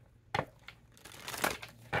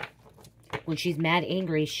 When she's mad,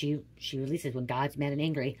 angry, she releases. When God's mad and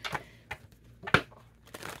angry,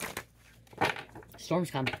 storms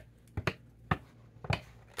come.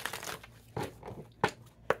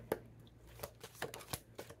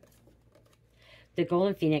 The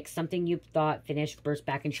golden phoenix, something you thought finished, burst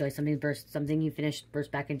back into your life. Something you finished,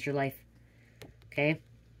 burst back into your life. Okay?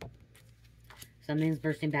 Something's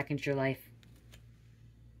bursting back into your life.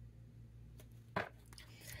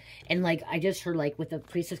 And, like, I just heard, like, with the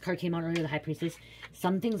priestess card came out earlier, the high priestess,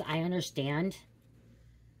 some things I understand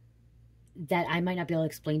that I might not be able to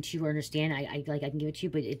explain to you or understand. I can give it to you,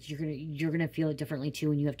 but you're gonna feel it differently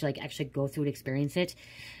too, and you have to, like, actually go through and experience it.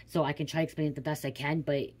 So I can try to explain it the best I can,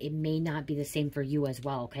 but it may not be the same for you as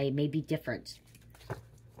well, okay? It may be different.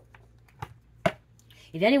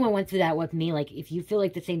 If anyone went through that with me, like, if you feel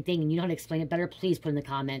like the same thing and you know how to explain it better, please put in the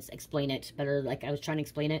comments, explain it better. Like I was trying to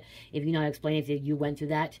explain it. If you know how to explain it, if you went through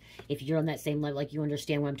that, if you're on that same level, like you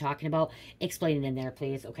understand what I'm talking about, explain it in there,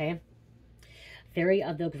 please, okay? Fairy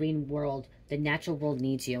of the green world. The natural world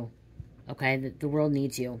needs you, okay? The world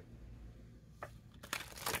needs you.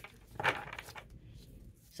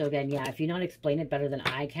 So again, yeah, if you know how to explain it better than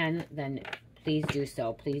I can, then please do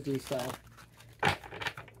so. Please do so.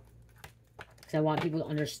 I want people to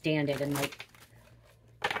understand it and, like,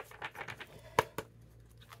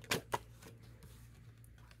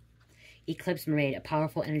 Eclipse Mermaid, a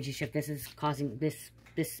powerful energy shift. This is causing, this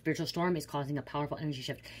spiritual storm is causing a powerful energy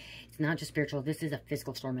shift. It's not just spiritual. This is a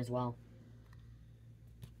physical storm as well.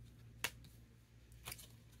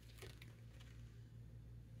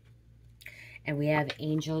 And we have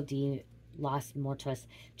Angel de Los Muertos,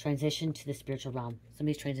 transition to the spiritual realm.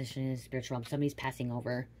 Somebody's transitioning to the spiritual realm. Somebody's passing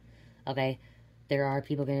over, okay? There are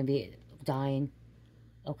people going to be dying,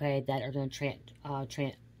 okay, that are going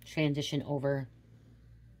to transition over,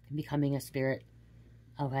 becoming a spirit,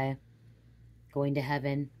 okay, going to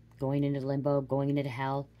heaven, going into limbo, going into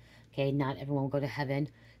hell, okay. Not everyone will go to heaven.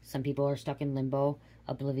 Some people are stuck in limbo,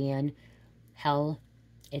 oblivion, hell.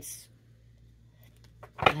 It's,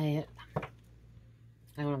 I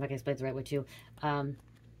don't know if I can explain it the right way too.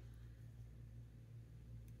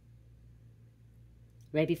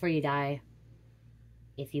 Right before you die,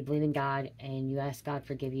 if you believe in God and you ask God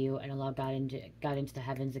forgive you and allow God into the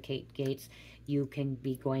heavens, the gates, you can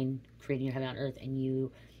be creating your heaven on earth.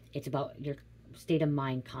 And it's about your state of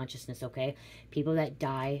mind, consciousness, okay? People that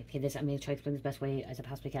die, okay, I'm going to try to explain this the best way as I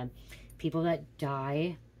possibly can. People that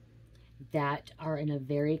die that are in a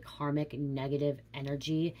very karmic, negative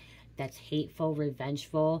energy, that's hateful,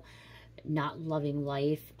 revengeful, not loving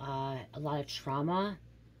life, a lot of trauma,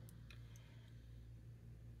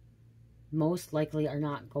 most likely are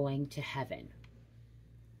not going to heaven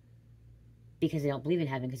because they don't believe in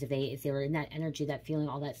heaven. Because if they were in that energy, that feeling,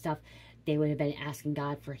 all that stuff, they would have been asking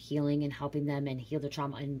God for healing and helping them and heal the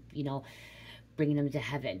trauma and, you know, bringing them to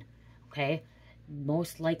heaven, okay?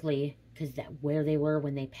 Most likely, because where they were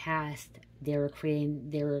when they passed, they were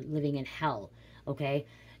living in hell, okay?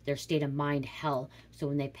 Their state of mind, hell. So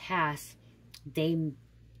when they pass,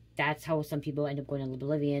 that's how some people end up going to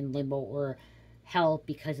oblivion, limbo, or hell,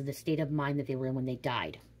 because of the state of mind that they were in when they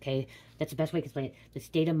died, okay? That's the best way to explain it. The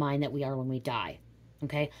state of mind that we are when we die,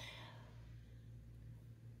 okay?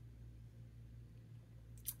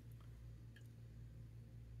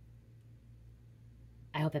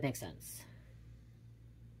 I hope that makes sense.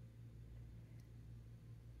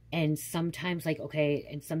 And sometimes, like, okay,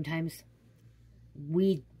 and sometimes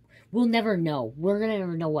we'll never know. We're going to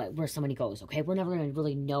never know where somebody goes, okay? We're never going to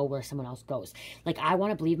really know where someone else goes. Like, I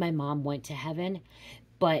want to believe my mom went to heaven,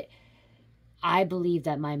 but I believe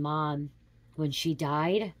that my mom, when she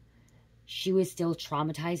died, she was still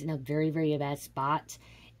traumatized in a very, very bad spot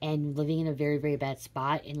and living in a very, very bad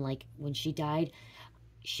spot. And, like, when she died,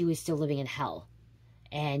 she was still living in hell.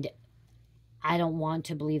 And I don't want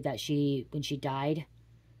to believe that when she died,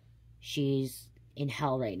 she's in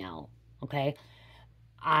hell right now, okay?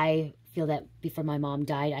 I feel that before my mom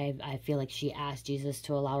died, I feel like she asked Jesus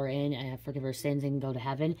to allow her in and forgive her sins and go to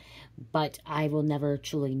heaven. But I will never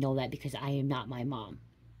truly know that because I am not my mom.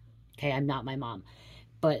 Okay, I'm not my mom.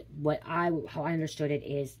 But how I understood it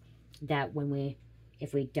is that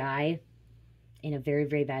if we die in a very,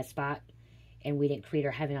 very bad spot and we didn't create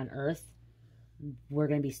our heaven on earth, we're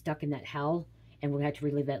going to be stuck in that hell and we're going to have to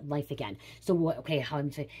relive that life again. So how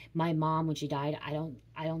I'm saying, my mom, when she died, I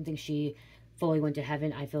don't think she fully went to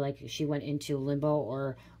heaven. I feel like she went into limbo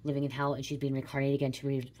or living in hell, and she's being reincarnated again to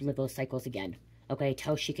relive those cycles again, okay,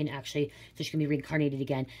 till she can be reincarnated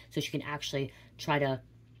again, so she can actually try to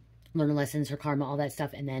learn the lessons, her karma, all that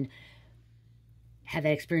stuff, and then have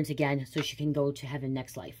that experience again so she can go to heaven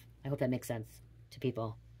next life. I hope that makes sense to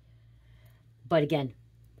people. But again,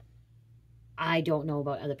 I don't know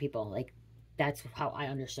about other people. Like, that's how I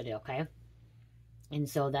understood it, okay? And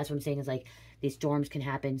so that's what I'm saying is, like, these storms can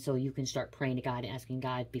happen, so you can start praying to God and asking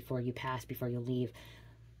God before you pass, before you leave,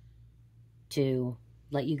 to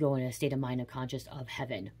let you go in a state of mind of conscious of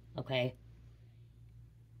heaven, okay?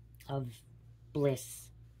 Of bliss.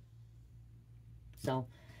 So,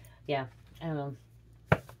 yeah, I don't know.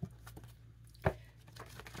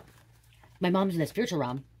 My mom's in the spiritual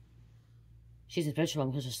realm. She's in the spiritual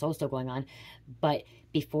realm because her soul's still going on. But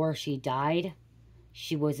before she died,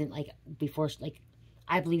 she wasn't like,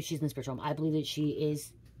 I believe she's in the spiritual realm. I believe that she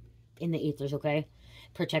is in the ethers, okay?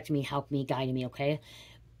 Protecting me, helping me, guiding me, okay?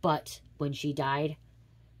 But when she died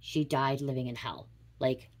living in hell.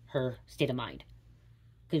 Like, her state of mind.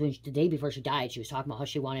 Because the day before she died, she was talking about how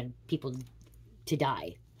she wanted people to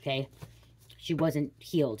die, okay? She wasn't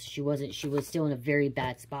healed. She was still in a very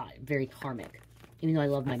bad spot, very karmic. Even though I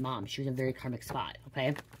love my mom, she was in a very karmic spot,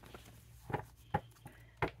 okay?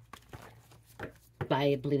 But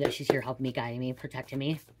I believe that she's here helping me, guiding me, protecting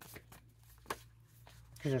me.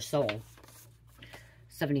 Because her soul.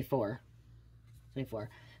 74. 74.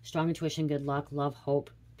 Strong intuition, good luck, love,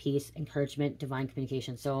 hope, peace, encouragement, divine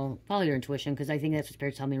communication. So follow your intuition, because I think that's what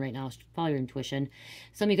Spirit's telling me right now. Follow your intuition.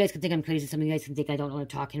 Some of you guys can think I'm crazy. Some of you guys can think I don't know what I'm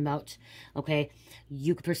talking about. Okay?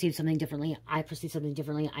 You could perceive something differently. I perceive something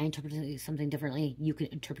differently. I interpret something differently. You can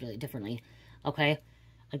interpret it differently. Okay?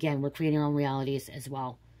 Again, we're creating our own realities as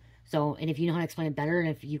well. So, and if you know how to explain it better, and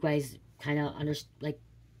if you guys kind of understand,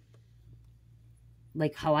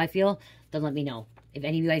 like how I feel, then let me know. If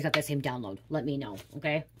any of you guys got that same download, let me know,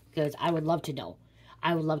 okay? Because I would love to know.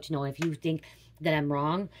 I would love to know. If you think that I'm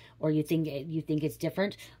wrong, or you think it's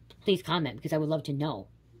different, please comment, because I would love to know.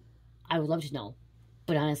 I would love to know.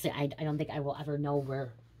 But honestly, I don't think I will ever know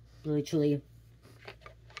where really truly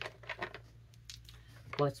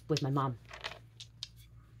what's with my mom.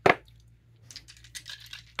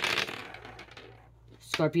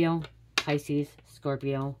 Scorpio, Pisces,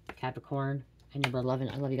 Scorpio, Capricorn, and number 11.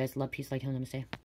 I love you guys. Love, peace, light, healing. Namaste.